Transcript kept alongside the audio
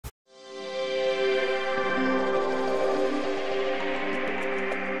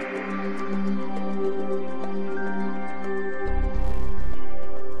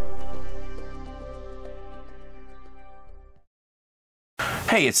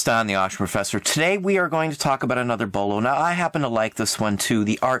Hey, it's Don the Auction Professor. Today we are going to talk about another bolo. Now, I happen to like this one too,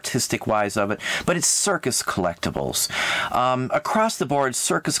 the artistic wise of it, but it's circus collectibles. Across the board,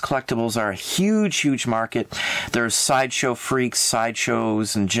 circus collectibles are a huge market. There's sideshow freaks,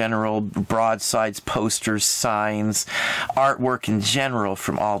 sideshows in general, broadsides, posters, signs, artwork in general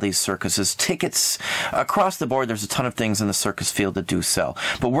from all these circuses. Tickets, across the board, there's a ton of things in the circus field that do sell.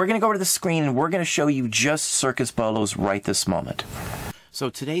 But we're going to go to the screen and we're going to show you just circus bolos right this moment. So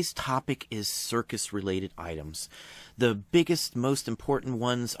today's topic is circus-related items. The biggest, most important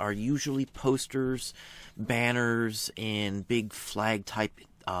ones are usually posters, banners, and big flag-type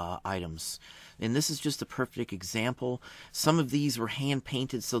items. And this is just a perfect example. Some of these were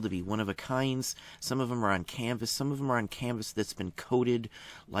hand-painted, so they'll be one-of-a-kinds. Some of them are on canvas. Some of them are on canvas that's been coated,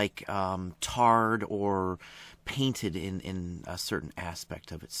 like tarred or painted in a certain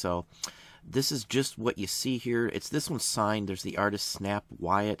aspect of it. So this is just what you see here. It's this one's signed. There's the artist Snap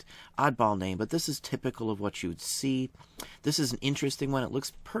Wyatt. Oddball name, but this is typical of what you would see. This is an interesting one. It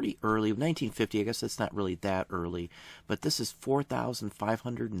looks pretty early. 1950, I guess that's not really that early. But this is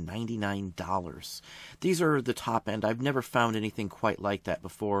 $4,599. These are the top end. I've never found anything quite like that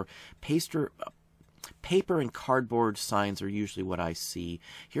before. Paper and cardboard signs are usually what I see.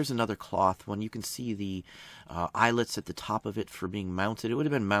 Here's another cloth one. You can see the eyelets at the top of it for being mounted. It would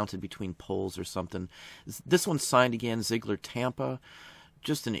have been mounted between poles or something. This one's signed again, Ziegler Tampa.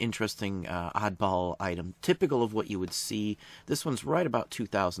 Just an interesting oddball item, typical of what you would see. This one's right about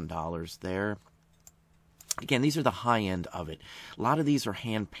 $2,000 there. Again, these are the high end of it. A lot of these are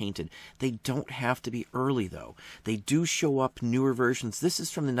hand-painted. They don't have to be early, though. They do show up newer versions. This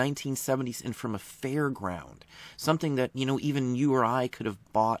is from the 1970s and from a fairground. Something that, you know, even you or I could have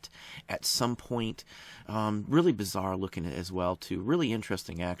bought at some point. Really bizarre looking as well, too. Really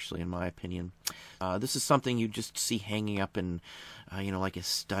interesting, actually, in my opinion. This is something you just see hanging up in, you know, like a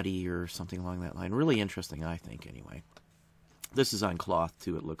study or something along that line. Really interesting, I think, anyway. This is on cloth,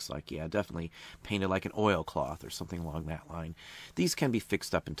 too, it looks like. Yeah, definitely painted like an oilcloth or something along that line. These can be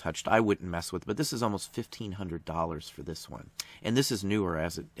fixed up and touched. I wouldn't mess with it, but this is almost $1,500 for this one. And this is newer,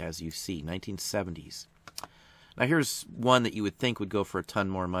 as you see, 1970s. Now, here's one that you would think would go for a ton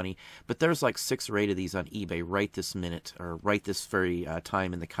more money, but there's like 6 or 8 of these on eBay right this minute, or right this very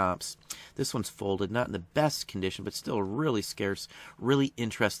time in the comps. This one's folded, not in the best condition, but still really scarce, really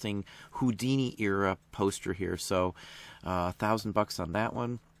interesting Houdini-era poster here. So, $1,000 on that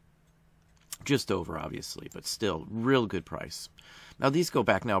one. Just over, obviously, but still, real good price. Now, these go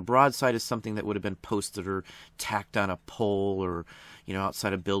back. Now, broadside is something that would have been posted or tacked on a pole or, you know,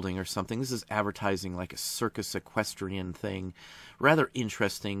 outside a building or something. This is advertising like a circus equestrian thing. Rather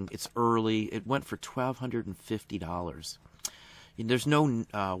interesting. It's early. It went for $1,250. There's no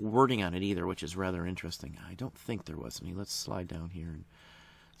wording on it either, which is rather interesting. I don't think there was any. Let's slide down here and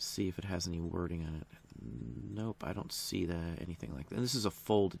see if it has any wording on it. Nope, I don't see anything like that. And this is a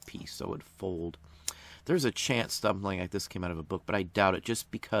folded piece, so it would fold. There's a chance something like this came out of a book, but I doubt it,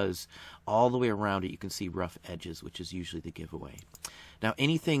 just because all the way around it you can see rough edges, which is usually the giveaway. Now,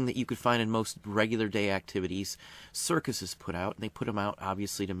 anything that you could find in most regular day activities, circuses put out, and they put them out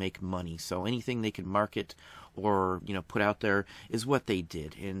obviously to make money. So anything they could market or, you know, put out there is what they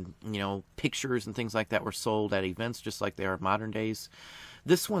did. And, you know, pictures and things like that were sold at events just like they are modern days.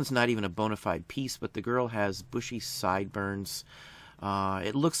 This one's not even a bona fide piece, but the girl has bushy sideburns.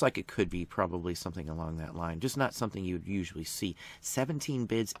 It looks like it could be probably something along that line. Just not something you'd usually see. 17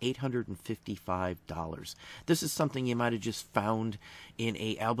 bids, $855. This is something you might have just found in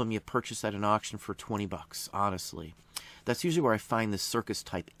an album you purchased at an auction for 20 bucks, honestly. That's usually where I find the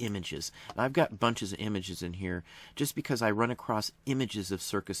circus-type images. And I've got bunches of images in here just because I run across images of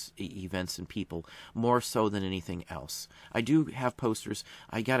circus events and people more so than anything else. I do have posters.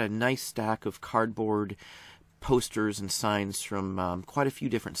 I got a nice stack of cardboard posters and signs from quite a few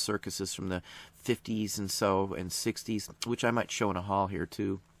different circuses from the 50s and 60s, which I might show in a haul here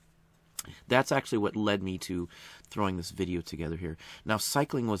too. That's actually what led me to throwing this video together here. Now,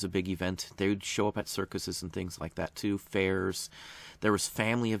 cycling was a big event. They would show up at circuses and things like that too, fairs. There was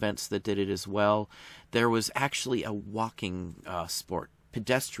family events that did it as well. There was actually a walking sport.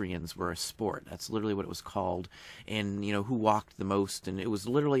 Pedestrians were a sport. That's literally what it was called. And, you know, who walked the most. And it was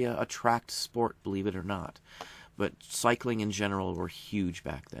literally a tracked sport, believe it or not. But cycling in general were huge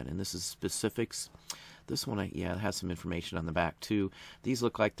back then. And this is specifics. This one, yeah, it has some information on the back, too. These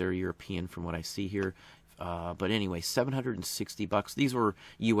look like they're European from what I see here. But anyway, $760. These were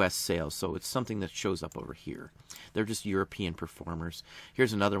U.S. sales, so it's something that shows up over here. They're just European performers.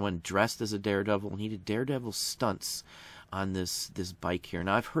 Here's another one dressed as a daredevil, and he did daredevil stunts on this bike here.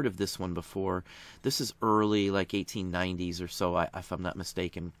 Now, I've heard of this one before. This is early, like 1890s or so, if I'm not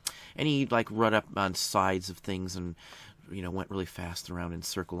mistaken. And he like run up on sides of things and went really fast around in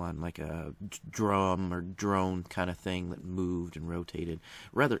circle on like a drum or drone kind of thing that moved and rotated.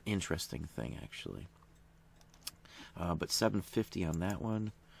 Rather interesting thing, actually. But $750 on that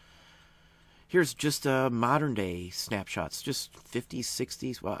one. Here's just modern day snapshots, just 50s,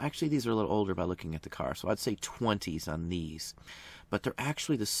 60s. Well, actually, these are a little older by looking at the car, so I'd say 20s on these. But they're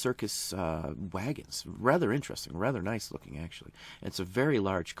actually the circus wagons. Rather interesting, rather nice looking, actually. And it's a very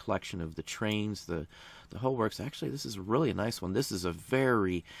large collection of the trains, the whole works. Actually, this is really a nice one. This is a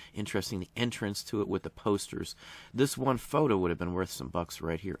very interesting, the entrance to it with the posters. This one photo would have been worth some bucks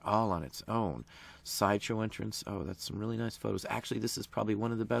right here, all on its own. Sideshow entrance. Oh, that's some really nice photos. Actually, this is probably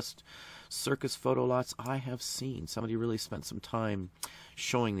one of the best circus photo lots I have seen. Somebody really spent some time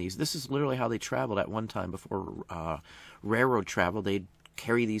showing these. This is literally how they traveled at one time before railroad travel. They'd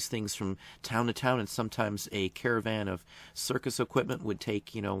carry these things from town to town, and sometimes a caravan of circus equipment would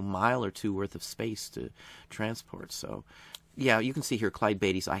take, a mile or two worth of space to transport. So, yeah, you can see here Clyde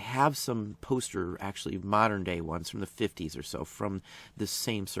Beatty's. I have some poster, actually modern day ones from the 50s or so from this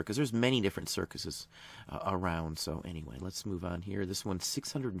same circus. There's many different circuses around. So anyway, let's move on here. This one's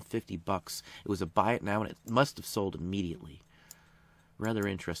 $650. It was a buy it now, and it must have sold immediately. Rather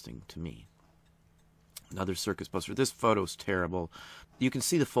interesting to me. Another circus poster. This photo's terrible. You can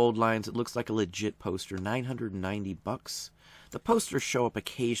see the fold lines. It looks like a legit poster. $990. The posters show up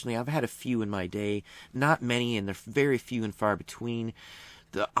occasionally. I've had a few in my day. Not many, and they're very few and far between.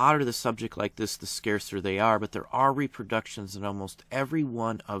 The odder the subject like this, the scarcer they are, but there are reproductions in almost every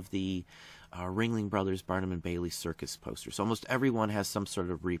one of the Ringling Brothers, Barnum and Bailey circus posters. Almost every one has some sort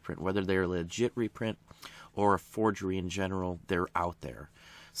of reprint. Whether they're a legit reprint or a forgery in general, they're out there.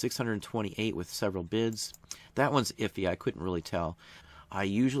 $628 with several bids. That one's iffy. I couldn't really tell. I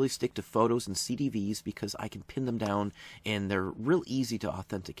usually stick to photos and CDVs because I can pin them down and they're real easy to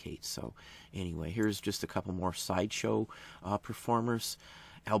authenticate. So anyway, here's just a couple more sideshow performers.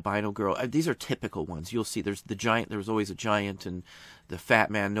 Albino girl. These are typical ones. You'll see there's the giant. There's always a giant and the fat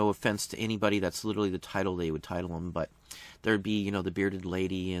man. No offense to anybody. That's literally the title they would title them. But there'd be, the bearded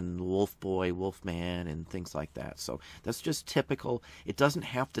lady and wolf boy, wolf man, and things like that. So that's just typical. It doesn't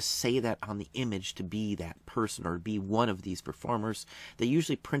have to say that on the image to be that person or be one of these performers. They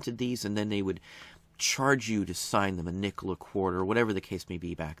usually printed these and then they would charge you to sign them a nickel a quarter, whatever the case may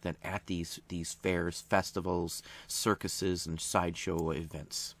be back then, at these fairs, festivals, circuses, and sideshow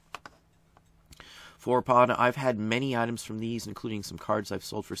events. Forepaw, I've had many items from these, including some cards I've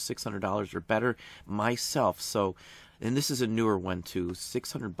sold for $600 or better myself. So, and this is a newer one too,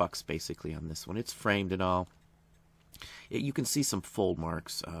 $600 basically on this one. It's framed and all. You can see some fold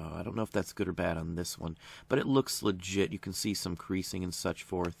marks. I don't know if that's good or bad on this one, but it looks legit. You can see some creasing and such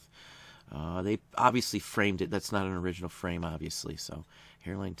forth. They obviously framed it. That's not an original frame, obviously. So,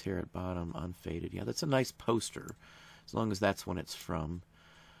 hairline tear at bottom, unfaded. Yeah, that's a nice poster, as long as that's when it's from.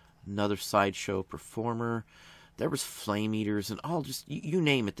 Another sideshow performer. There was flame eaters and all, just you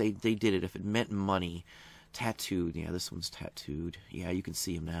name it. They did it if it meant money. Tattooed. Yeah, this one's tattooed. Yeah, you can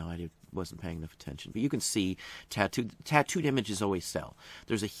see him now. I wasn't paying enough attention. But you can see tattooed. Tattooed images always sell.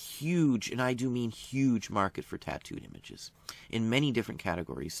 There's a huge, and I do mean huge, market for tattooed images in many different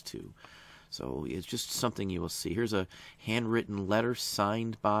categories too. So it's just something you will see. Here's a handwritten letter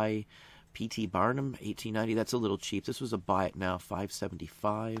signed by P.T. Barnum, 1890. That's a little cheap. This was a buy it now,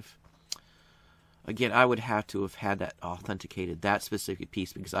 $575. Again, I would have to have had that authenticated, that specific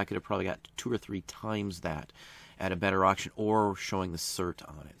piece, because I could have probably got 2 or 3 times that at a better auction or showing the cert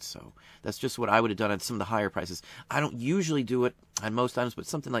on it. So that's just what I would have done at some of the higher prices. I don't usually do it on most items, but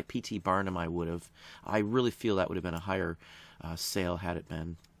something like P.T. Barnum I would have. I really feel that would have been a higher sale had it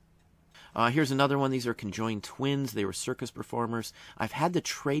been. Here's another one. These are conjoined twins. They were circus performers. I've had the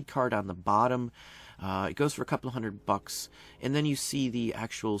trade card on the bottom. It goes for a couple of $100. And then you see the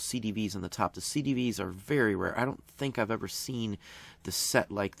actual CDVs on the top. The CDVs are very rare. I don't think I've ever seen the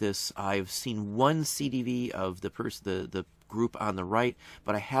set like this. I've seen one CDV of the group on the right,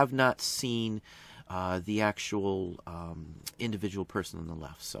 but I have not seen the actual individual person on the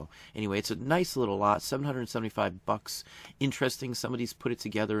left. So anyway, it's a nice little lot, $775. Interesting. Somebody's put it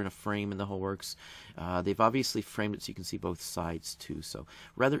together in a frame and the whole works. They've obviously framed it so you can see both sides too. So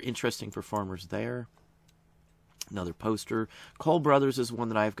rather interesting performers there. Another poster. Cole Brothers is one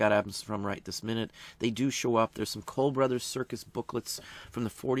that I've got albums from right this minute. They do show up. There's some Cole Brothers circus booklets from the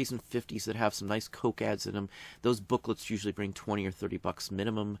 40s and 50s that have some nice Coke ads in them. Those booklets usually bring 20 or 30 bucks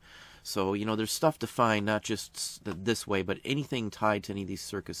minimum. So, you know, there's stuff to find, not just this way, but anything tied to any of these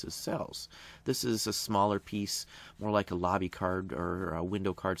circuses sells. This is a smaller piece, more like a lobby card or a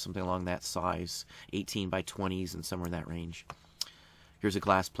window card, something along that size, 18 by 20s and somewhere in that range. Here's a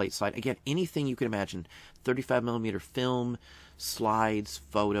glass plate slide. Again, anything you can imagine. 35 millimeter film, slides,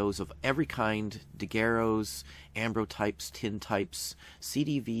 photos of every kind, daguerreos, ambrotypes, tin types,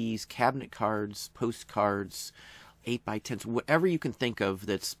 CDVs, cabinet cards, postcards, 8x10s, whatever you can think of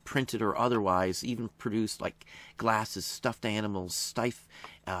that's printed or otherwise, even produced, like glasses, stuffed animals,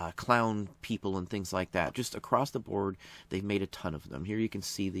 clown people and things like that. Just across the board, they've made a ton of them. Here you can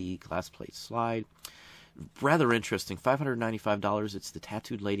see the glass plate slide. Rather interesting. $595. It's the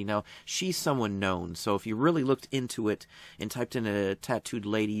tattooed lady. Now, she's someone known, so if you really looked into it and typed in a tattooed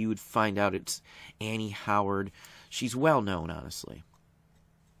lady, you would find out it's Annie Howard. She's well known, honestly.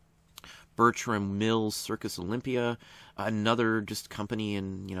 Bertram Mills Circus Olympia, another just company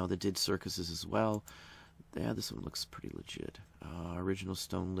that did circuses as well. Yeah, this one looks pretty legit. Original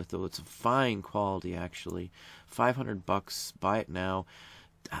stone litho. It's a fine quality, actually. $500. Buy it now.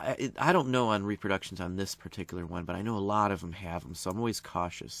 I don't know on reproductions on this particular one, but I know a lot of them have them, so I'm always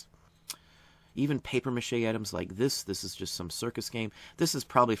cautious. Even papier-mâché items like this is just some circus game. This is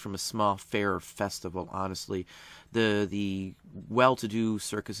probably from a small fair or festival, honestly. The well-to-do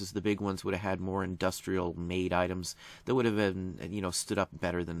circuses, the big ones, would have had more industrial-made items that would have been, stood up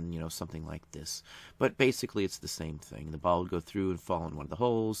better than, something like this. But basically, it's the same thing. The ball would go through and fall in one of the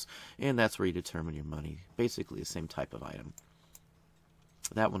holes, and that's where you determine your money. Basically, the same type of item.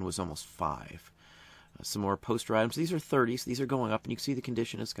 That one was almost $5. Some more poster items. These are 30s. These are going up, and you can see the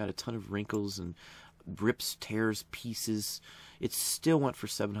condition. It's got a ton of wrinkles and rips, tears, pieces. It still went for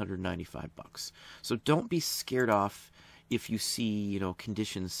 $795. So don't be scared off if you see,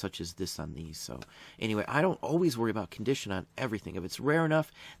 conditions such as this on these. So anyway, I don't always worry about condition on everything. If it's rare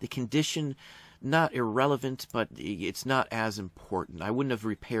enough, the condition, not irrelevant, but it's not as important. I wouldn't have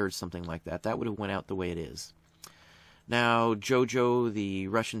repaired something like that. That would have went out the way it is. Now, Jojo, the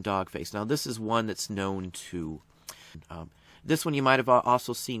Russian dog face. Now, this is one that's known too. This one you might have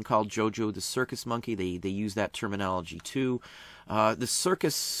also seen called Jojo the Circus Monkey. They use that terminology too. The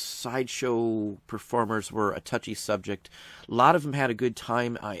circus sideshow performers were a touchy subject. A lot of them had a good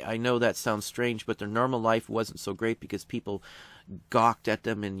time. I know that sounds strange, but their normal life wasn't so great because people gawked at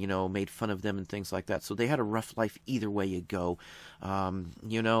them and, made fun of them and things like that. So they had a rough life either way you go.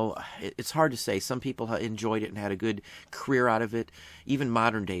 It's hard to say. Some people enjoyed it and had a good career out of it. Even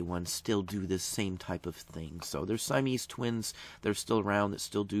modern day ones still do this same type of thing. So there's Siamese twins that are still around that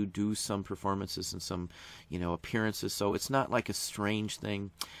still do some performances and some, appearances. So it's not like a strange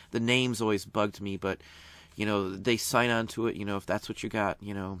thing. The names always bugged me, but they sign on to it, if that's what you got,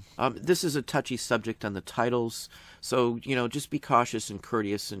 This is a touchy subject on the titles, so, just be cautious and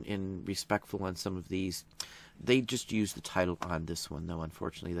courteous and respectful on some of these. They just used the title on this one, though,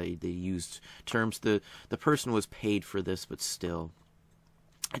 unfortunately. They used terms. The person was paid for this, but still.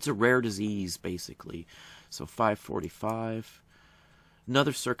 It's a rare disease, basically. So $545.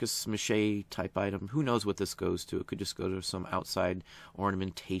 Another circus mache type item. Who knows what this goes to? It could just go to some outside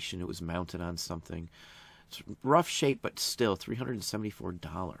ornamentation. It was mounted on something. Rough shape, but still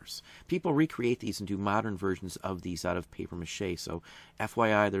 $374. People recreate these and do modern versions of these out of paper mache. So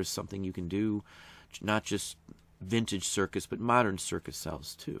FYI, there's something you can do, not just vintage circus, but modern circus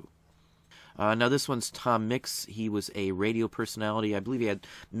sells too. Now this one's Tom Mix. He was a radio personality. I believe he had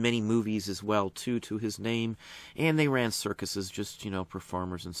many movies as well too to his name, and they ran circuses, just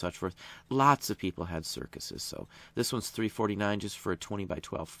performers and such forth. Lots of people had circuses. So this one's $349 just for a 20 by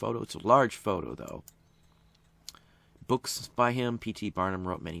 12 photo. It's a large photo though. Books by him. P.T. Barnum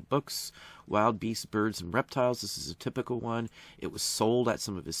wrote many books. Wild Beasts, Birds, and Reptiles. This is a typical one. It was sold at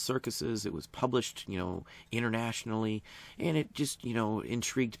some of his circuses. It was published, internationally. And it just,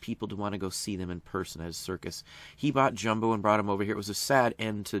 intrigued people to want to go see them in person at his circus. He bought Jumbo and brought him over here. It was a sad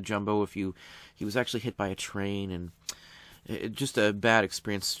end to Jumbo. He was actually hit by a train, and just a bad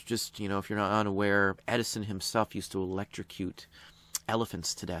experience. Just, if you're not unaware, Edison himself used to electrocute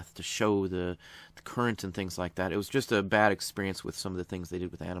elephants to death to show the current and things like that. It was just a bad experience with some of the things they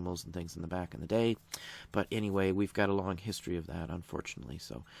did with animals and things in the back in the day. But anyway, we've got a long history of that, unfortunately.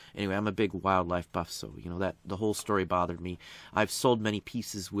 So anyway, I'm a big wildlife buff, so that the whole story bothered me. I've sold many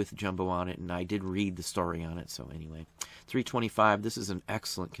pieces with Jumbo on it, and I did read the story on it. So anyway, $325. This is in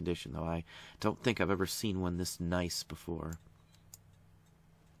excellent condition, though. I don't think I've ever seen one this nice before.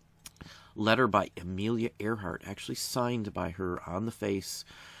 letter by Amelia Earhart, actually signed by her on the face.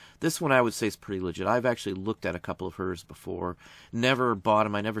 This one I would say is pretty legit. I've actually looked at a couple of hers before. Never bought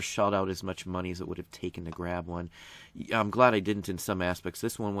them. I never shelled out as much money as it would have taken to grab one. I'm glad I didn't in some aspects.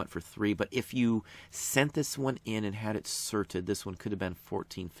 This one went for $3, but if you sent this one in and had it certed, this one could have been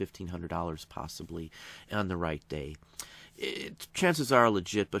 $1,400, $1,500 possibly on the right day. Chances are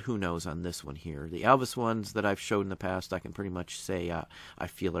legit, but who knows on this one here. The Elvis ones that I've showed in the past, I can pretty much say I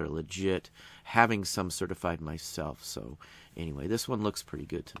feel are legit, having some certified myself. So anyway, this one looks pretty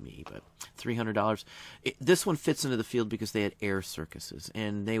good to me, but $300. This one fits into the field because they had air circuses,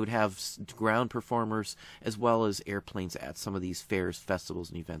 and they would have ground performers as well as airplanes at some of these fairs, festivals,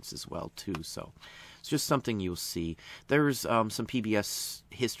 and events as well, too. So it's just something you'll see. There's some PBS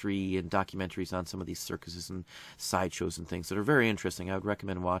history and documentaries on some of these circuses and sideshows and things that are very interesting. I would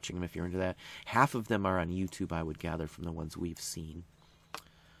recommend watching them if you're into that. Half of them are on YouTube, I would gather, from the ones we've seen.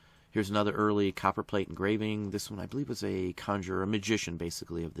 Here's another early copperplate engraving. This one, I believe, was a conjurer, a magician,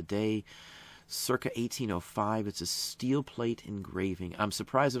 basically, of the day. Circa 1805. It's a steel plate engraving. I'm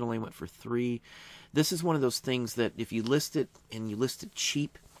surprised it only went for $3. This is one of those things that if you list it, and you list it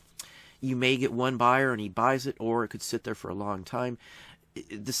cheap, you may get one buyer and he buys it, or it could sit there for a long time.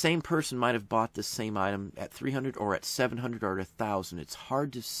 The same person might have bought this same item at $300 or at $700 or at $1,000. It's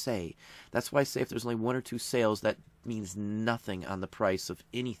hard to say. That's why I say if there's only 1 or 2 sales, that means nothing on the price of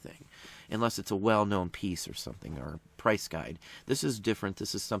anything, unless it's a well-known piece or something, or a price guide. This is different.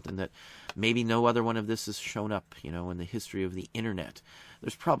 This is something that maybe no other one of this has shown up, in the history of the internet.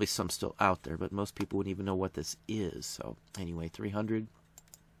 There's probably some still out there, but most people wouldn't even know what this is. So anyway, $300.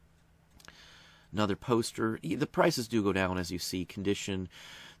 Another poster. The prices do go down as you see. Condition,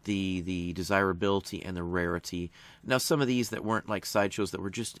 the desirability, and the rarity. Now, some of these that weren't like sideshows, that were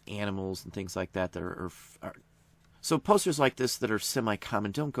just animals and things like that, so posters like this that are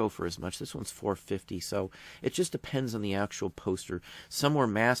semi-common don't go for as much. This one's $450, so it just depends on the actual poster. Some were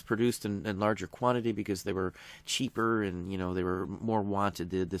mass-produced in larger quantity because they were cheaper and they were more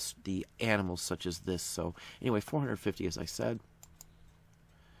wanted. The animals such as this. So anyway, $450, as I said.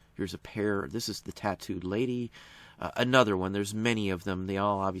 Here's a pair. This is the Tattooed Lady. Another one. There's many of them. They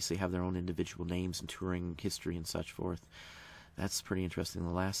all obviously have their own individual names and touring history and such forth. That's pretty interesting. The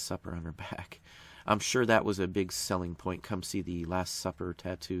Last Supper on her back. I'm sure that was a big selling point. Come see the Last Supper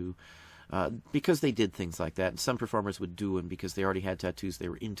tattoo. Because they did things like that. And some performers would do them because they already had tattoos. They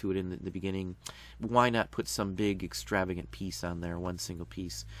were into it in the beginning. Why not put some big extravagant piece on there, one single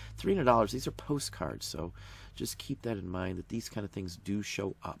piece? $300. These are postcards, so just keep that in mind, that these kind of things do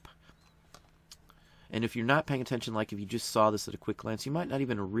show up. And if you're not paying attention, like if you just saw this at a quick glance, you might not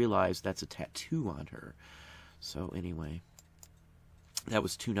even realize that's a tattoo on her. So anyway, that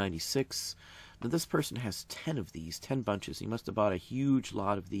was $296. Now this person has 10 of these, 10 bunches. He must have bought a huge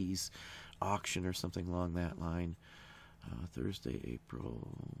lot of these, auction or something along that line. Thursday, April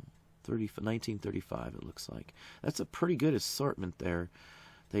 1935, it looks like. That's a pretty good assortment there.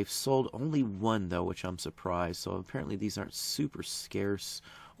 They've sold only one, though, which I'm surprised. So apparently these aren't super scarce,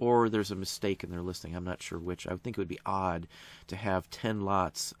 or there's a mistake in their listing. I'm not sure which. I would think it would be odd to have 10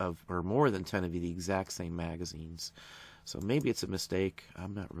 lots of, or more than 10 of the exact same magazines. So maybe it's a mistake.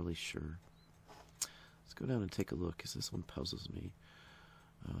 I'm not really sure. Let's go down and take a look, because this one puzzles me.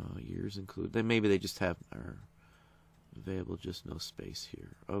 Years include. Then maybe they just have are available, just no space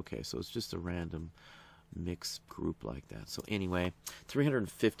here. Okay, so it's just a random mixed group like that. So anyway,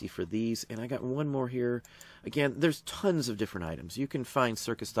 $350 for these, and I got one more here. Again, there's tons of different items. You can find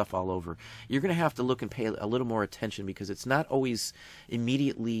circus stuff all over. You're going to have to look and pay a little more attention, because it's not always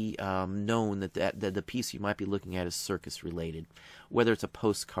immediately known that the piece you might be looking at is circus related, whether it's a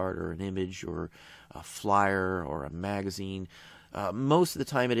postcard or an image or a flyer or a magazine. Most of the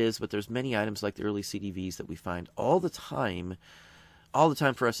time it is, but there's many items like the early CDVs that we find all the time. All the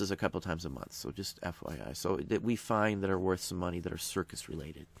time for us is a couple times a month, so just FYI. So that we find that are worth some money that are circus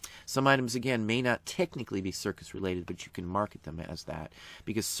related. Some items, again, may not technically be circus related, but you can market them as that,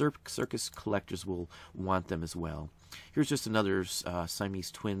 because circus collectors will want them as well. Here's just another Siamese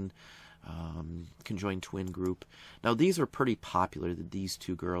twin, conjoined twin group. Now these are pretty popular, these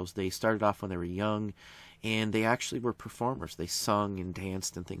two girls. They started off when they were young, and they actually were performers. They sung and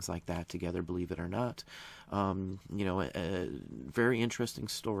danced and things like that together, believe it or not. A very interesting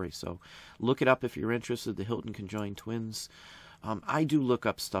story. So look it up if you're interested, the Hilton Conjoined Twins. I do look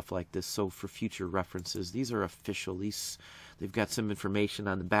up stuff like this, so for future references. These are official. They've got some information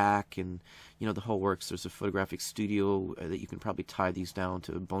on the back and, the whole works. There's a photographic studio that you can probably tie these down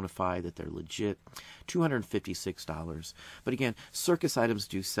to bona fide that they're legit. $256. But again, circus items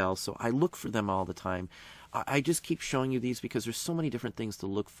do sell, so I look for them all the time. I just keep showing you these because there's so many different things to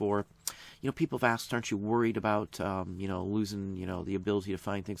look for. You know, people have asked, aren't you worried about, you know, losing, you know, the ability to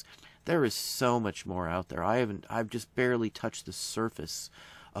find things? There is so much more out there. I've just barely touched the surface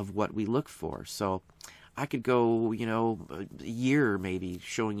of what we look for. So I could go, you know, a year maybe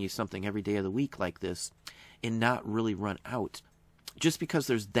showing you something every day of the week like this and not really run out. Just because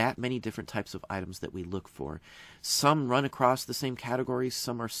there's that many different types of items that we look for. Some run across the same categories,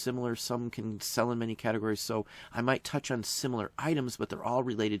 some are similar, some can sell in many categories. So I might touch on similar items, but they're all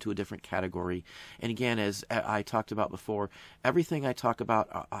related to a different category. And again, as I talked about before, everything I talk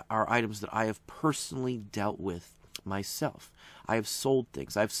about are items that I have personally dealt with myself. I have sold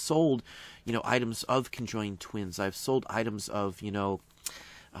things. I've sold, you know, items of conjoined twins. I've sold items of, you know,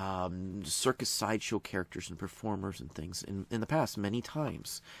 circus sideshow characters and performers and things in the past many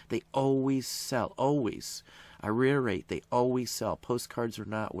times. They always sell, always. I reiterate, they always sell. Postcards or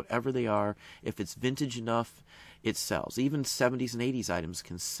not, whatever they are, if it's vintage enough, it sells. Even 70s and 80s items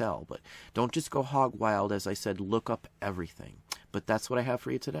can sell, but don't just go hog wild. As I said, look up everything. But that's what I have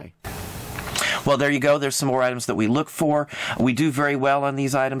for you today. Well, there you go. There's some more items that we look for. We do very well on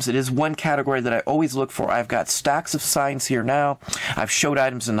these items. It is one category that I always look for. I've got stacks of signs here now. I've showed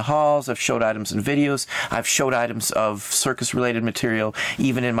items in the halls. I've showed items in videos. I've showed items of circus-related material,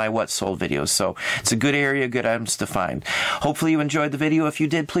 even in my What Sold videos. So it's a good area, good items to find. Hopefully you enjoyed the video. If you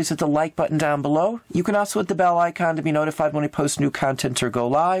did, please hit the like button down below. You can also hit the bell icon to be notified when I post new content or go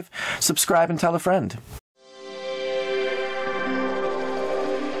live. Subscribe and tell a friend.